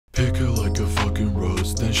Pick her like a fucking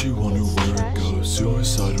rose, then she wonder where it goes.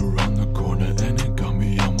 Suicide around the corner and it got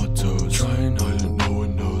me on my toes. Try and hide it, no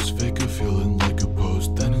one knows. Fake a feeling like a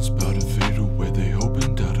post, then it's about to fade away. They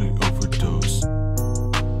hoping that I overdose.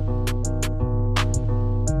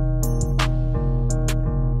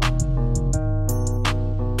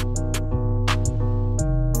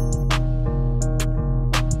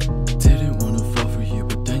 Didn't wanna fall for you,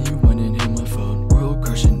 but then you went and hit my phone. World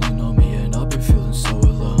crushing in on me and I've been feeling so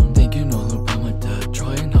alone. Thinking all about my death,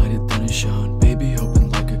 try and hide it, then it's shown. Baby hoping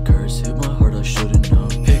like a curse, hit my heart, I should've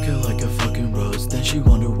known. Pick her like a fucking rose, then she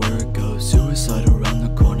wonder where it goes. Suicide around the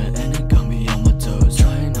corner and it got me on my toes.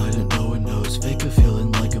 Try and hide it, no one knows. Fake a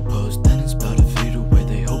feeling like a post, then it's about to fade away.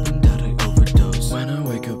 They hoping that I overdose. When I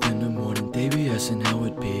wake up in the morning, they be asking how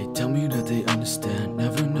it be. Tell me that they understand,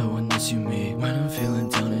 never know unless you meet. When I'm feeling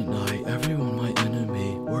down at night, everyone my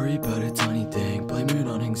enemy. Worry about a tiny thing, blame it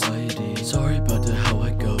on anxiety. Sorry about the how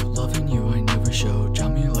I go, loving you I never show.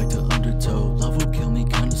 Drop me like the undertow, love will kill me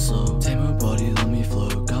kinda slow. Take my body, let me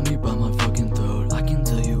float, got me by my fucking throat. I can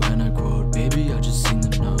tell you and I quote, baby I just seen the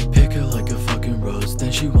note. Pick her like a fucking rose,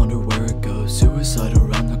 then she wonder where it goes. Suicide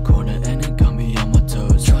around the corner and it got me on my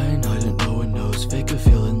toes. Try and hide it, no one knows. Fake a